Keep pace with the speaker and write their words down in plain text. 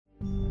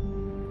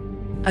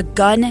A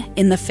gun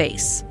in the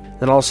face.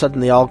 Then all of a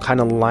sudden they all kind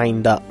of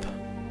lined up.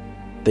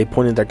 They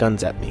pointed their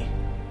guns at me.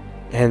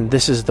 And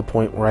this is the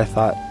point where I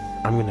thought,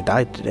 I'm going to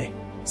die today.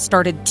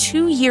 Started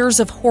 2 years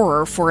of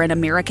horror for an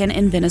American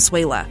in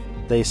Venezuela.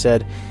 They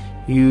said,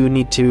 you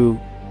need to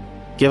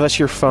give us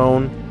your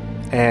phone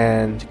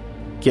and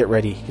get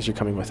ready because you're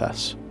coming with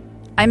us.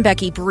 I'm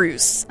Becky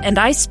Bruce, and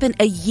I spent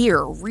a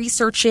year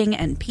researching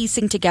and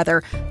piecing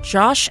together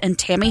Josh and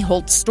Tammy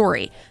Holt's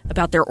story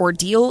about their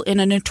ordeal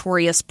in a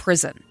notorious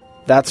prison.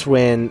 That's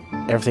when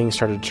everything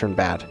started to turn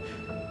bad.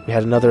 We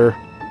had another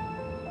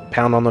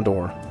pound on the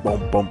door.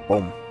 Boom, boom,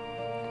 boom.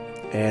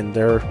 And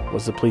there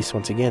was the police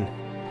once again.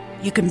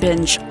 You can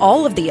binge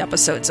all of the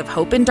episodes of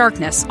Hope in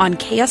Darkness on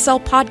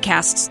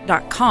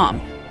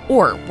KSLPodcasts.com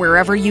or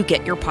wherever you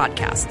get your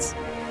podcasts.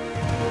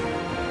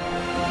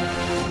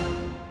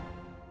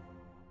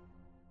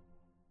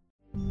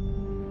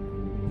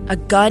 A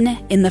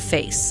gun in the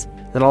face.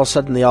 Then all of a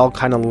sudden they all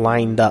kind of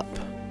lined up.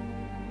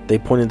 They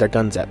pointed their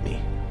guns at me.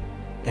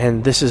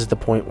 And this is the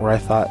point where I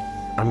thought,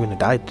 I'm going to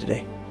die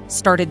today.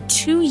 Started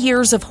 2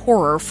 years of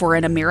horror for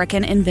an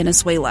American in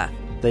Venezuela.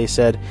 They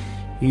said,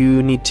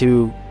 you need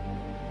to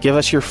give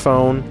us your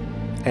phone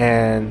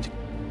and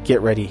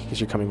get ready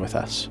because you're coming with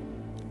us.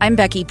 I'm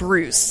Becky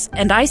Bruce,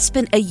 and I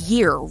spent a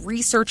year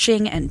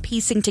researching and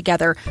piecing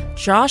together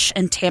Josh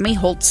and Tammy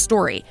Holt's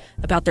story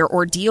about their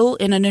ordeal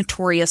in a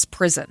notorious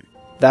prison.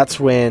 That's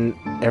when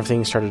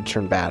everything started to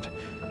turn bad.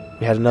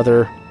 We had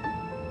another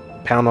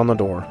pound on the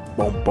door.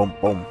 Boom, boom,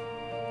 boom.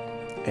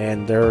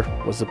 And there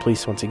was the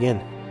police once again.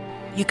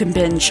 You can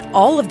binge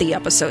all of the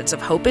episodes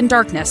of Hope in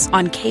Darkness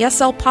on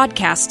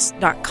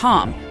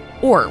KSLPodcasts.com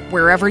or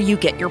wherever you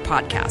get your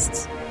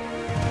podcasts.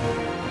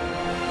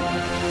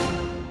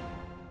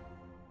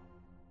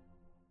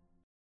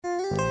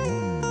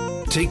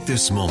 Take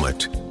this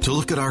moment to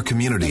look at our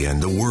community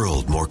and the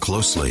world more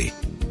closely.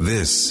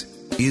 This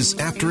is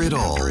After It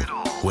All,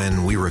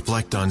 when we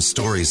reflect on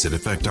stories that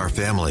affect our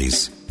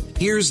families.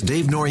 Here's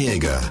Dave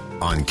Noriega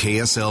on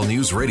KSL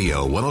News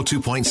Radio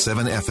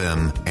 102.7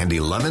 FM and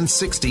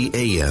 1160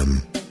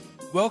 AM.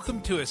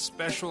 Welcome to a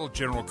special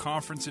General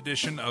Conference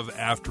edition of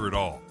After It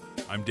All.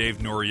 I'm Dave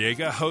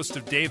Noriega, host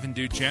of Dave and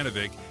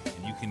Dujanovic,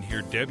 and you can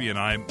hear Debbie and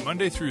I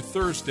Monday through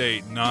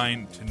Thursday,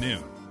 9 to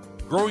noon.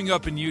 Growing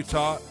up in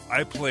Utah,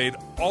 I played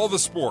all the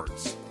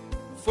sports.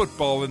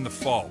 Football in the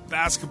fall,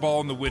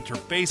 basketball in the winter,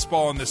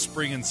 baseball in the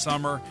spring and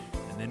summer,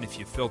 and then if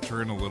you filter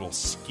in a little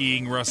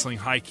skiing, wrestling,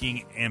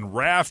 hiking, and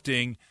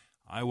rafting,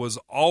 I was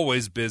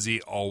always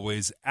busy,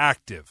 always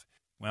active.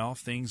 Well,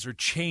 things are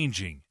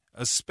changing,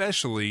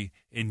 especially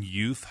in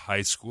youth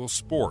high school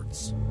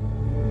sports.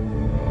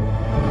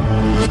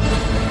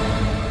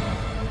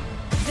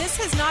 This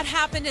has not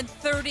happened in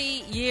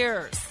 30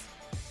 years,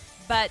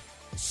 but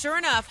sure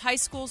enough, high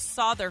schools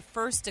saw their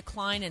first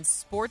decline in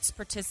sports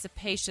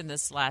participation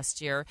this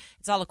last year.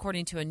 It's all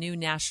according to a new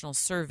national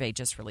survey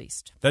just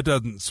released. That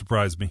doesn't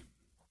surprise me.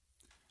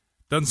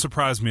 Doesn't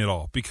surprise me at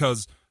all,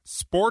 because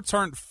sports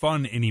aren't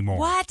fun anymore.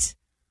 What?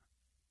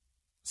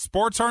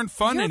 Sports aren't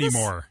fun You're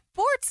anymore.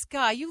 The sports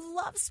guy. You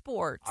love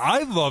sports.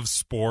 I love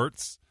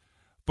sports,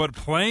 but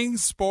playing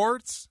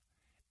sports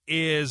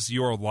is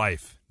your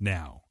life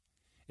now.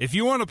 If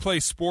you want to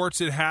play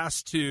sports, it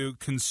has to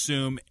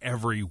consume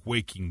every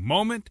waking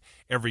moment,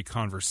 every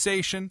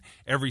conversation,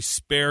 every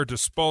spare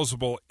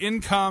disposable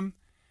income,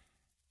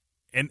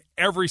 and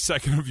every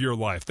second of your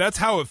life. That's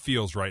how it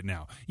feels right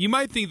now. You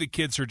might think the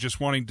kids are just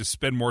wanting to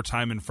spend more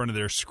time in front of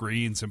their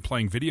screens and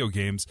playing video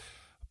games,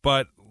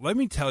 but let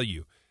me tell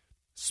you,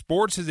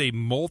 sports is a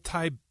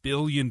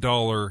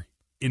multi-billion-dollar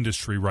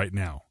industry right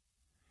now.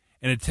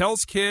 And it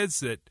tells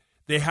kids that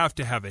they have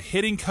to have a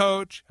hitting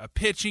coach, a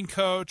pitching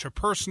coach, a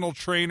personal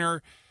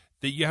trainer,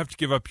 that you have to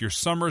give up your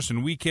summers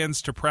and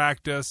weekends to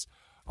practice.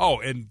 Oh,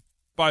 and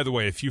by the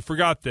way, if you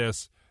forgot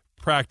this,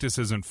 practice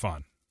isn't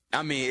fun.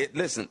 I mean,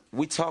 listen,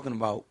 we're talking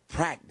about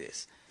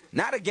practice.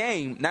 Not a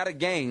game. We're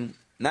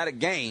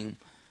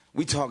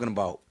talking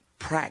about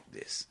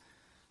practice.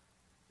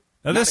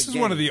 Now, this is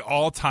one of the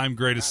all-time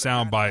greatest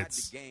sound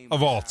bites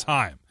of all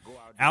time.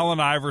 Allen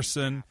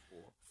Iverson,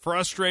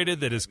 frustrated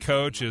that his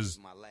coach is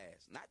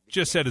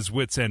just at his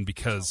wit's end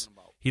because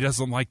he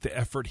doesn't like the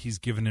effort he's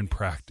given in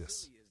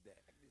practice.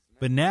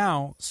 But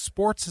now,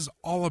 sports is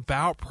all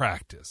about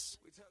practice,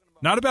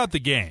 not about the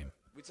game.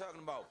 We're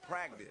talking about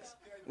practice.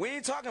 We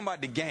ain't talking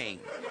about the game.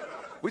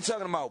 We're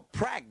talking about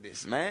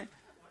practice, man.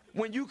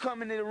 When you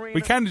come in the arena,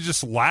 we kind of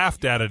just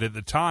laughed at it at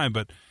the time,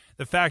 but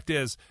the fact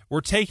is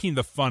we're taking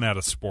the fun out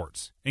of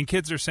sports. And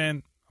kids are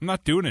saying, I'm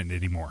not doing it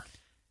anymore.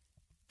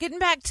 Getting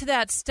back to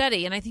that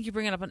study, and I think you're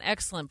bringing up an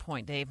excellent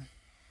point, Dave.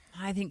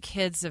 I think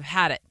kids have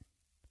had it.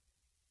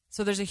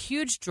 So there's a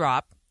huge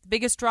drop. The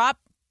biggest drop,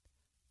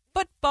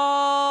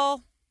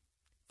 football.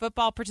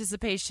 Football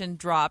participation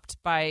dropped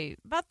by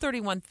about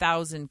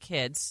 31,000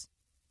 kids.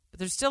 But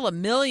there's still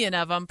 1 million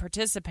of them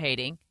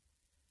participating.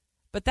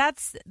 But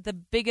that's the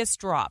biggest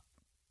drop.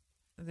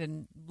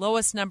 The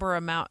lowest number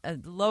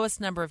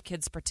of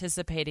kids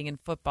participating in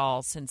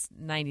football since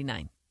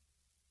 '99.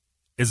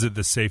 Is it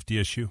the safety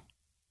issue?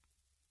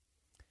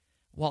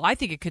 Well, I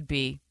think it could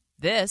be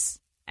this.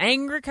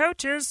 Angry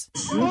coaches.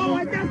 Oh,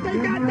 I guess they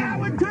got that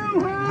one too,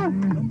 huh?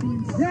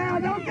 Yeah,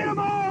 they'll get them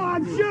all,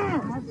 I'm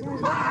sure.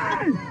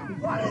 Hey,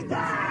 what is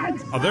that?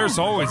 Oh, there's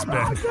always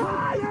been.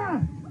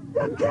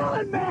 You're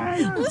killing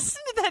me.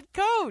 Listen to that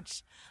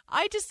coach.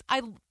 I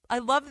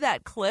love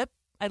that clip.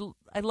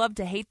 I love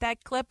to hate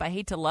that clip. I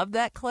hate to love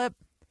that clip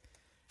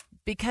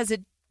because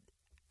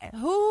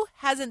who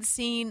hasn't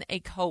seen a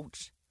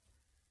coach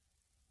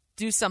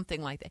do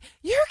something like that?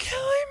 You're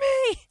killing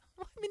me.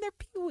 I mean, they're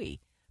peewee.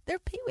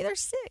 They're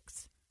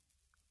 6.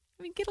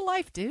 I mean, get a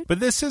life, dude.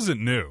 But this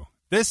isn't new.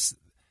 This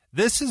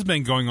has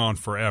been going on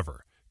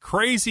forever.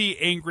 Crazy,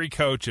 angry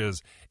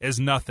coaches is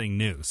nothing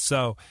new.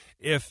 So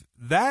if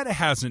that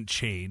hasn't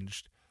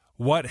changed,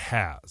 what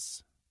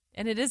has?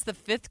 And it is the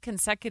 5th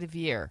consecutive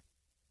year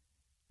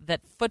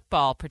that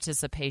football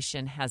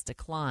participation has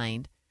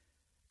declined.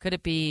 Could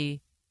it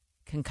be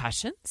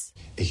concussions?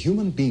 A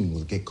human being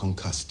will get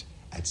concussed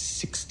at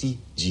 60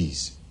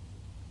 Gs.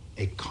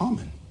 A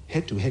common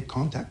head-to-head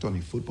contact on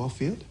a football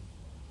field,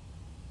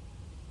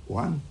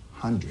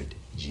 100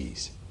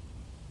 Gs.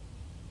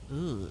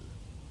 Ooh.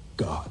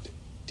 God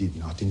did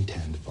not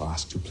intend for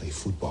us to play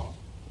football.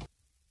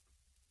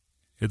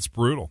 It's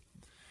brutal.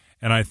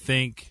 And I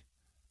think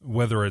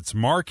whether it's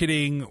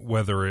marketing,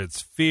 whether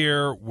it's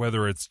fear,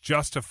 whether it's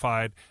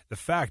justified, the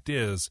fact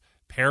is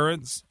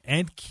parents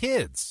and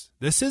kids,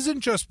 this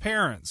isn't just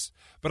parents,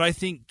 but I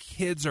think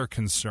kids are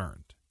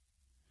concerned.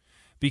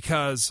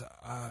 Because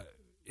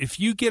if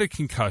you get a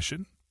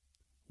concussion,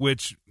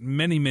 which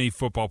many, many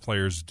football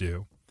players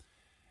do,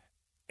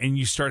 and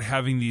you start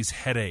having these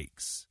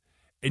headaches,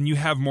 and you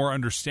have more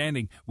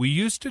understanding, we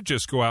used to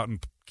just go out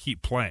and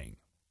keep playing,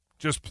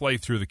 just play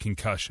through the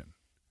concussion.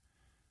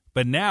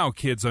 But now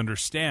kids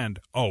understand,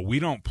 we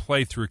don't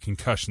play through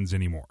concussions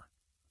anymore.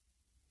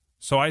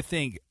 So I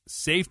think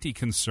safety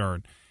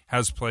concern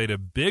has played a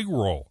big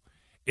role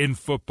in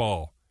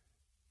football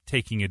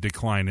taking a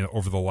decline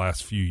over the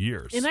last few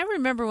years. And I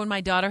remember when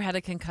my daughter had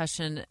a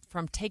concussion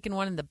from taking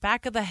one in the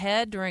back of the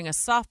head during a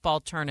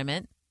softball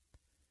tournament,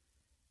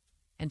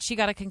 and she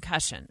got a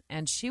concussion,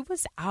 and she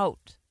was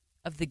out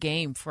of the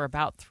game for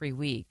about 3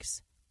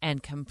 weeks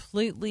and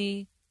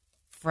completely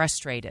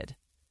frustrated.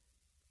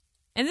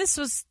 And this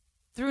was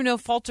through no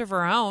fault of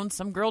her own.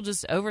 Some girl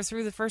just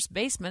overthrew the first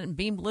baseman and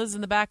beamed Liz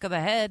in the back of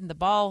the head, and the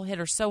ball hit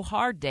her so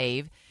hard,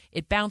 Dave,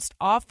 it bounced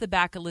off the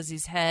back of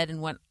Lizzie's head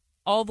and went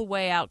all the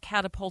way out,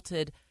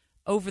 catapulted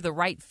over the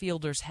right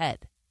fielder's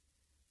head.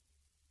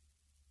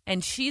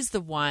 And she's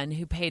the one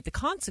who paid the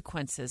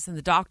consequences, and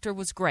the doctor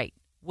was great.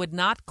 Would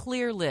not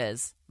clear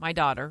Liz, my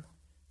daughter,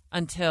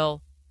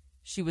 until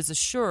she was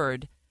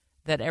assured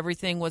that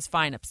everything was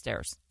fine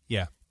upstairs.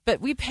 Yeah. But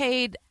we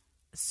paid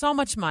so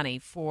much money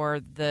for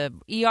the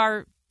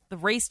ER, the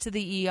race to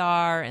the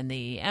ER, and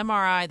the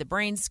MRI, the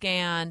brain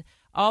scan,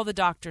 all the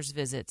doctor's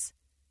visits.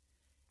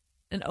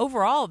 And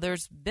overall,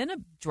 there's been a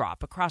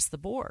drop across the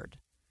board,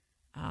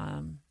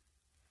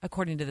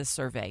 according to this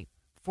survey.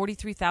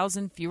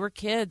 43,000 fewer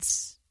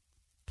kids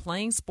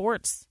playing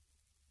sports.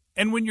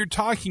 And when you're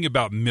talking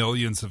about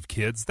millions of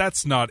kids,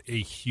 that's not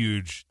a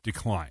huge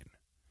decline.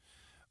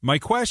 My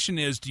question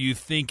is, do you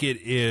think it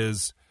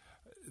is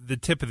the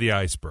tip of the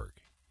iceberg?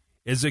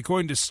 Is it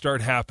going to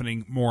start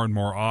happening more and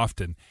more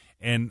often?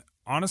 And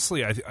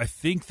honestly, I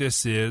think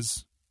this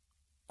is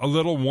a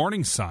little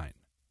warning sign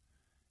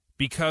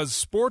because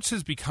sports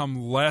has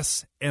become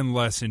less and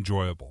less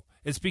enjoyable.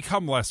 It's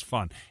become less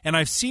fun. And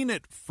I've seen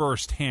it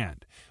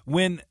firsthand.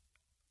 When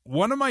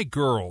one of my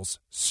girls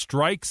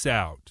strikes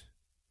out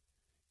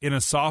in a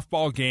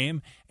softball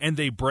game and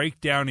they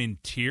break down in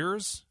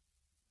tears,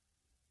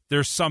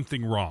 there's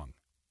something wrong.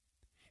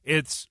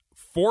 It's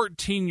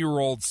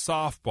 14-year-old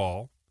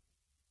softball,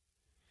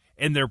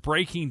 and they're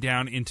breaking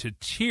down into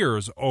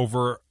tears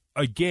over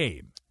a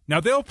game. Now,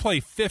 they'll play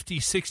 50,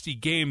 60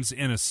 games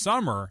in a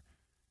summer,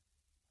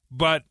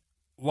 but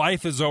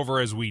life is over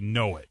as we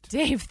know it.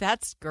 Dave,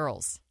 that's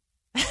girls.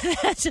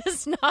 That's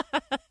just not.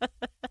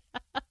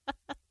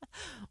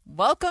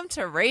 Welcome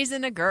to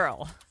raising a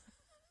girl.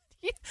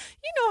 You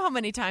know how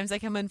many times I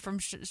come in for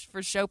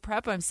show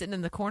prep, I'm sitting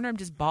in the corner, I'm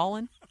just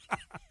bawling.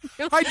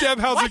 Hi, Deb.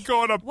 How's it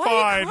going? I'm Why fine.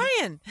 Are you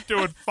crying?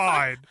 Doing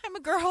fine. I'm a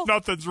girl.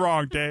 Nothing's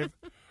wrong, Dave.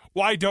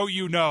 Why don't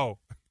you know?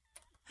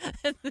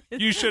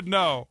 You should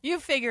know. You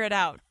figure it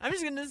out. I'm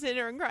just going to sit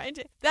here and cry.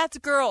 That's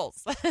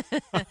girls. So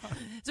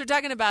we're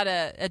talking about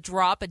a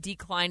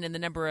decline in the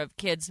number of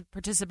kids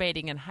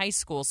participating in high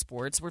school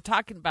sports. We're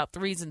talking about the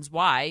reasons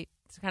why.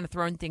 It's kind of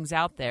throwing things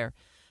out there.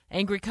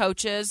 Angry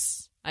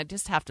coaches. I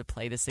just have to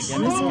play this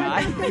again. This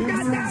guy.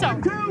 So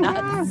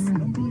nuts.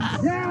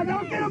 Yeah,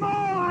 they'll get them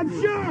all, I'm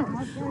sure.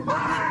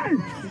 Hey,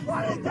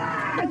 what is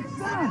that?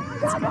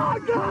 Come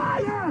on,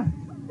 guy.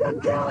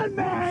 You're killing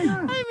me.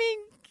 I mean,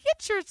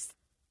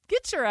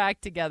 get your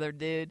act together,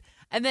 dude.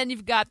 And then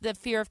you've got the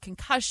fear of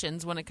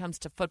concussions when it comes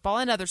to football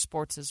and other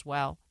sports as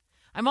well.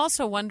 I'm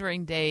also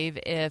wondering, Dave,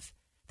 if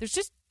there's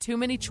just too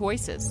many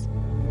choices.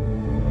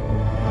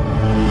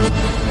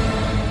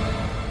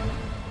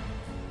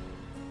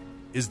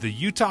 is the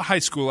Utah High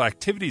School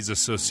Activities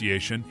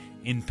Association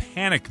in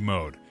panic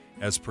mode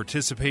as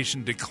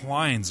participation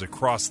declines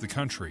across the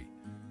country.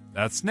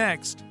 That's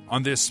next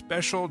on this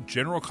special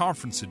General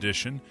Conference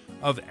edition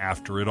of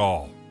After It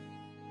All.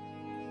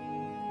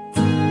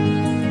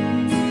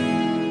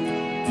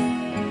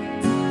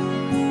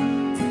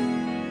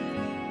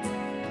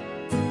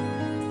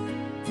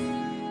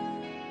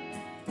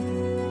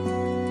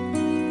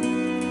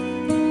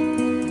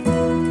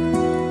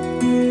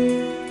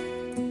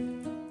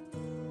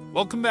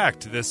 Welcome back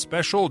to this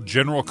special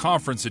General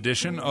Conference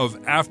edition of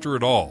After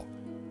It All.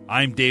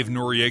 I'm Dave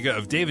Noriega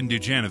of Dave and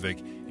Dujanovic,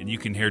 and you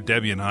can hear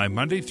Debbie and I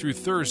Monday through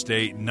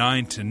Thursday,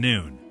 9 to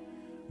noon.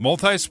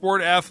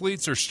 Multi-sport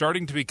athletes are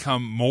starting to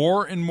become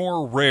more and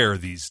more rare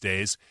these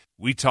days.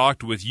 We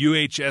talked with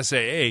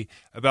UHSAA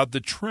about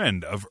the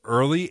trend of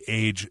early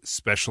age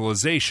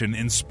specialization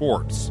in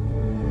sports.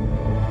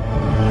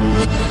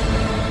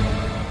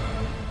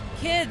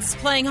 Kids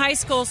playing high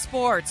school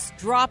sports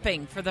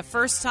dropping for the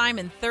first time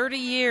in 30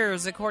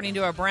 years, according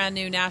to a brand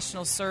new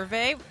national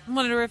survey. I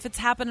wonder if it's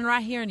happening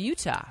right here in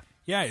Utah.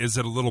 Yeah, is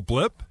it a little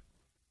blip?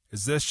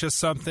 Is this just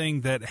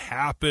something that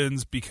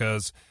happens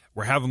because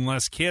we're having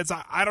less kids?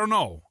 I don't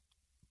know.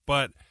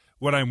 But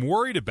what I'm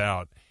worried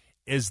about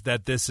is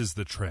that this is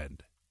the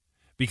trend,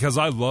 because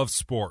I love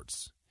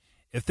sports.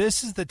 If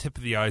this is the tip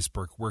of the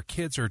iceberg where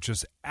kids are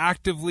just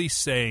actively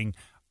saying,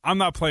 I'm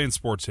not playing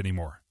sports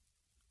anymore,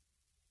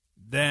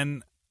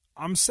 then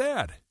I'm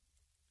sad,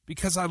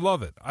 because I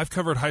love it. I've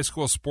covered high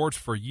school sports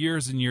for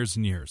years and years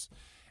and years,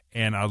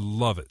 and I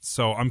love it.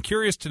 So I'm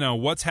curious to know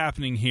what's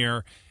happening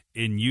here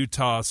in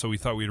Utah, so we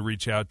thought we'd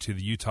reach out to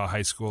the Utah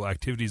High School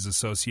Activities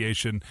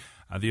Association.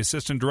 The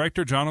Assistant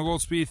Director, John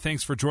Oglesby,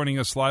 thanks for joining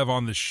us live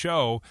on the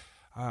show.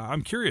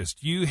 I'm curious,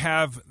 do you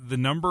have the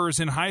numbers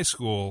in high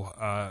school?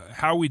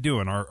 How are we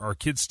doing? Are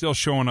kids still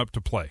showing up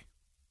to play?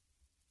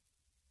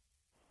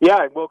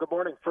 Yeah, well, good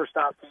morning. First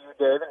off to you,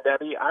 Dave and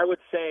Debbie. I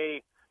would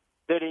say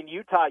that in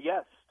Utah,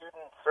 yes,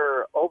 students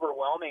are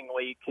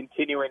overwhelmingly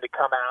continuing to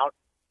come out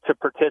to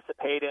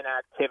participate in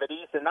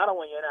activities, and not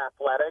only in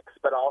athletics,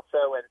 but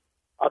also in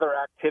other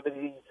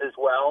activities as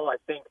well. I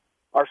think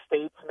our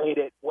state's made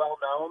it well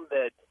known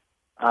that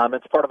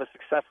it's part of a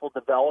successful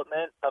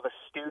development of a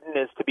student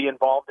is to be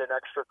involved in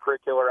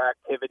extracurricular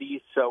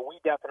activities. So we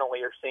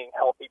definitely are seeing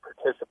healthy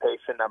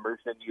participation numbers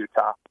in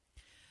Utah.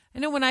 I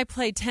know when I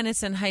played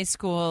tennis in high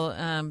school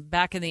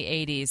back in the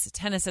 80s,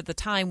 tennis at the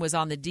time was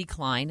on the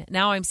decline.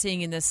 Now I'm seeing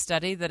in this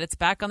study that it's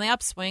back on the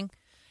upswing.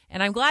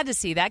 And I'm glad to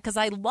see that because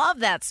I love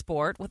that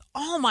sport with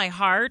all my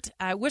heart.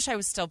 I wish I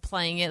was still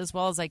playing it as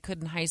well as I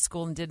could in high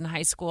school and did in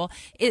high school.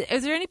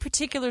 Is there any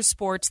particular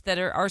sports that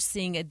are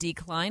seeing a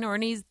decline or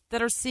any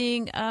that are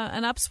seeing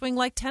an upswing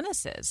like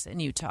tennis is in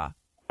Utah?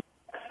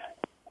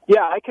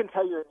 Yeah, I can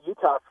tell you in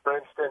Utah, for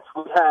instance,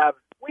 we have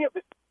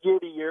year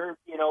to year,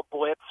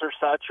 blips or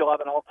such. You'll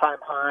have an all-time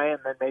high and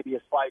then maybe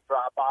a slight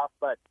drop-off.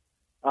 But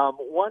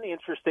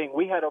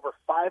we had over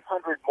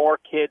 500 more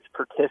kids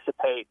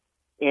participate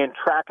in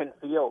track and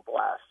field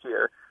last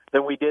year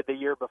than we did the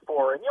year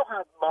before. And you'll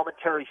have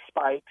momentary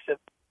spikes of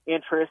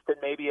interest and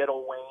maybe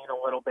it'll wane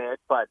a little bit.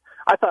 But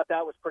I thought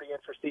that was pretty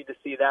interesting to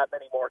see that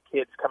many more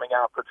kids coming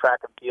out for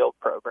track and field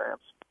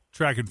programs.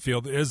 Track and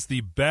field is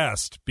the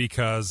best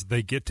because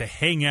they get to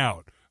hang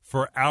out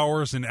for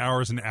hours and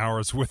hours and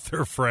hours with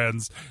their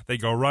friends. They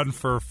go run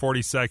for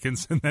 40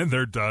 seconds and then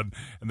they're done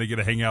and they get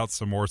to hang out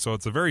some more. So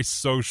it's a very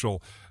social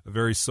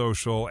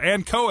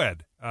and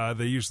co-ed.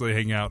 They usually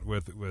hang out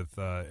with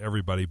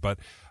everybody. But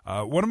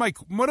one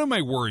of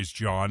my worries,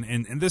 John,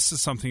 and this is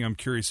something I'm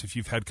curious if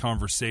you've had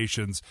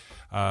conversations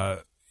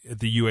at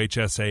the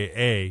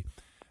UHSAA.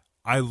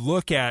 I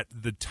look at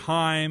the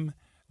time,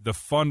 the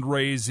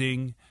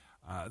fundraising,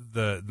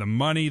 the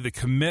money, the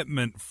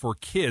commitment for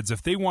kids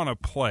if they want to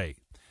play.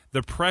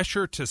 The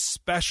pressure to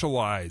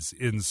specialize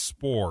in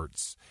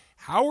sports.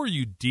 How are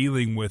you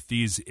dealing with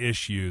these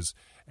issues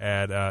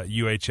at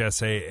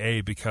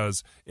UHSAA?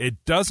 Because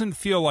it doesn't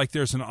feel like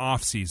there's an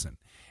off season.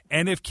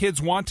 And if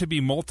kids want to be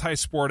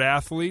multi-sport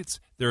athletes,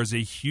 there's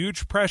a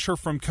huge pressure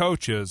from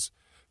coaches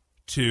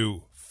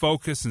to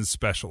focus and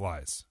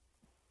specialize.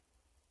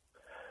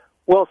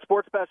 Well,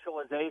 sports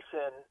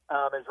specialization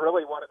is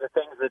really one of the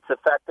things that's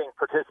affecting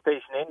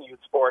participation in youth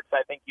sports.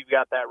 I think you've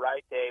got that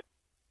right, Dave.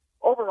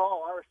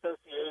 Overall, our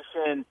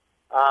association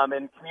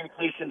and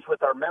communications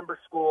with our member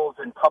schools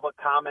and public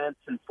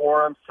comments and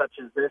forums such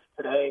as this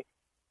today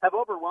have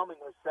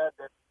overwhelmingly said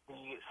that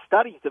the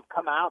studies have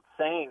come out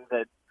saying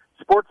that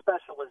sports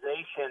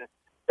specialization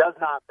does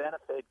not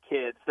benefit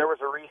kids. There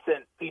was a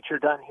recent feature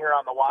done here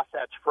on the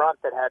Wasatch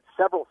Front that had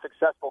several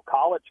successful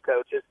college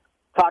coaches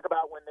talk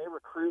about when they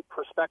recruit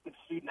prospective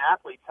student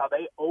athletes, how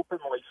they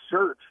openly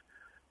search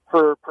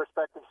for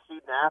prospective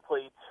student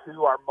athletes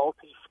who are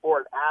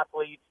multi-sport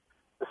athletes.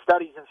 The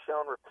studies have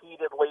shown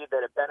repeatedly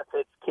that it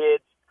benefits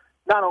kids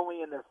not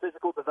only in their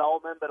physical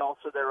development but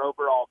also their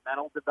overall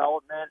mental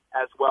development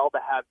as well to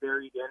have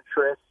varied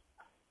interests.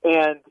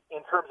 And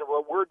in terms of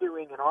what we're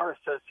doing in our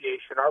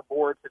association, our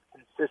boards have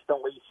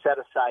consistently set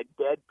aside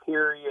dead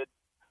periods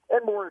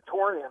and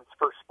moratoriums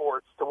for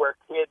sports to where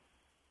kids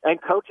and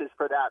coaches,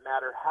 for that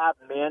matter, have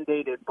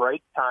mandated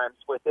break times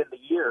within the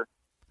year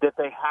that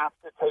they have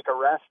to take a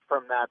rest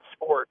from that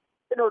sport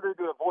in order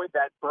to avoid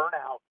that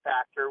burnout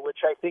factor, which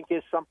I think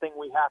is something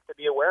we have to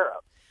be aware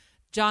of.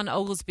 John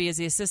Oglesby is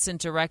the Assistant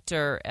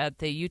Director at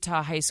the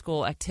Utah High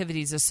School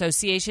Activities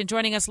Association,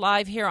 joining us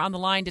live here on the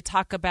line to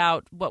talk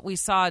about what we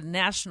saw a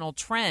national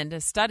trend,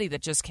 a study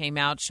that just came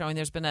out showing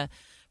there's been a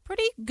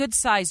pretty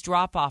good-sized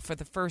drop-off for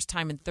the first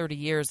time in 30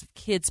 years of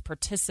kids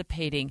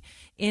participating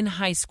in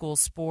high school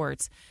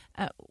sports.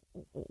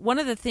 One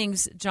of the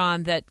things,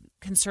 John, that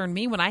concerned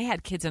me when I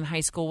had kids in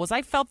high school was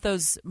I felt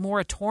those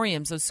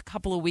moratoriums, those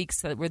couple of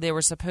weeks where they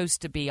were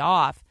supposed to be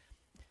off,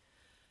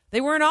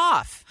 they weren't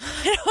off.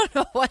 I don't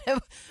know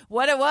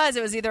what it was.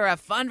 It was either a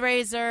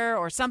fundraiser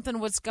or something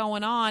was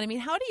going on. I mean,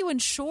 how do you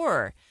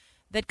ensure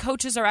that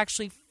coaches are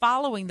actually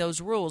following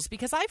those rules?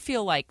 Because I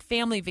feel like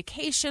family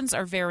vacations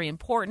are very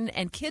important,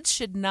 and kids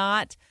should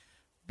not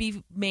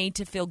be made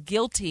to feel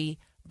guilty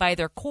by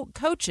their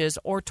coaches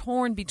or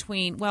torn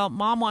between, well,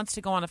 mom wants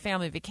to go on a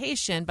family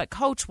vacation, but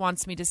coach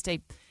wants me to stay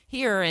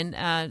here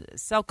and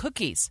sell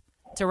cookies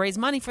to raise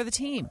money for the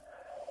team.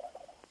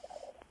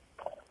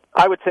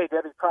 I would say,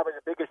 Debbie, probably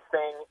the biggest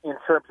thing in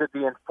terms of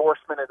the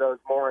enforcement of those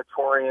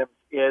moratoriums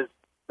is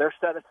they're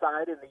set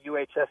aside in the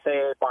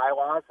UHSAA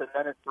bylaws, and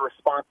then it's the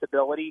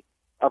responsibility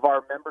of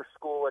our member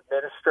school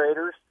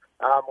administrators,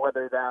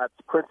 whether that's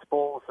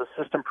principals,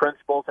 assistant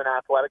principals, and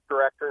athletic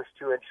directors,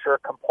 to ensure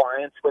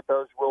compliance with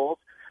those rules.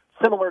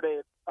 Similar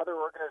to other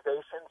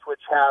organizations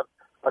which have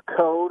a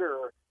code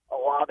or a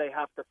law they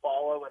have to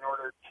follow in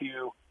order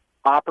to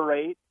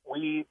operate,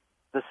 we,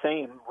 the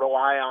same,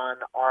 rely on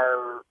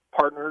our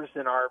partners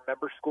and our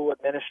member school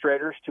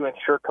administrators to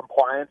ensure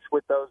compliance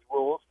with those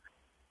rules.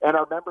 And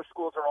our member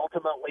schools are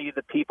ultimately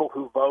the people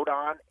who vote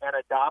on and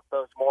adopt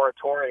those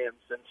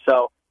moratoriums. And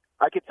so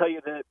I can tell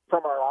you that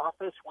from our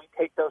office, we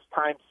take those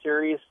times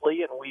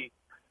seriously, and we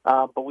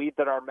believe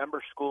that our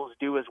member schools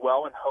do as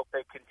well, and hope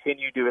they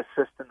continue to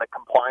assist in the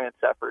compliance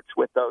efforts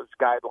with those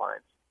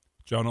guidelines.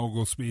 John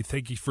Oglesby,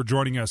 thank you for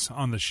joining us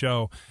on the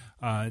show.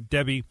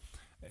 Debbie,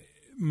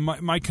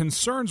 my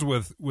concerns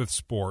with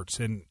sports,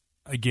 and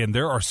again,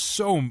 there are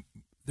so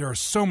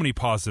many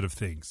positive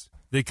things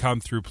that come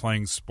through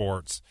playing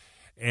sports.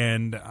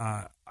 And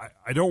I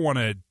don't want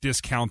to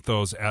discount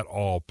those at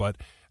all, but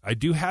I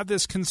do have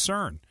this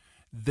concern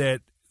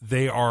that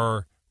they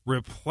are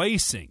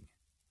replacing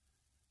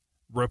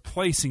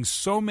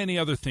so many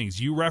other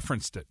things. You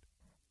referenced it.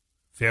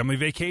 Family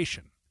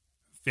vacation.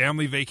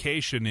 Family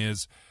vacation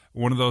is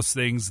one of those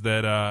things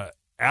that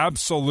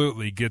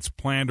absolutely gets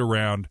planned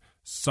around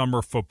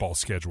summer football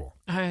schedule.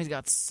 I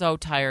got so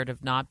tired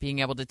of not being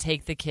able to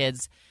take the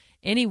kids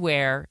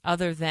anywhere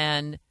other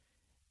than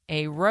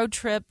a road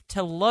trip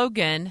to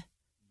Logan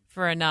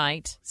for a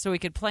night so we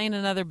could play in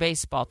another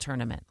baseball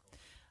tournament.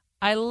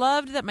 I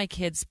loved that my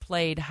kids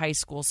played high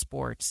school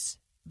sports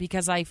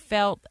because I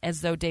felt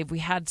as though, Dave, we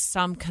had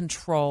some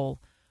control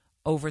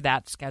over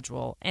that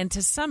schedule. And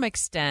to some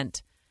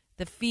extent,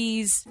 the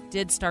fees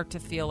did start to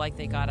feel like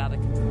they got out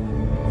of control.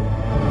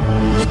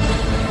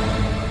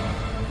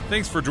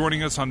 Thanks for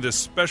joining us on this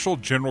special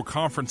General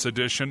Conference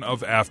edition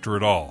of After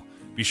It All.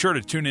 Be sure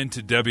to tune in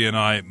to Debbie and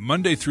I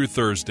Monday through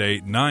Thursday,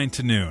 9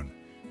 to noon.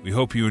 We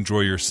hope you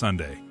enjoy your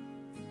Sunday.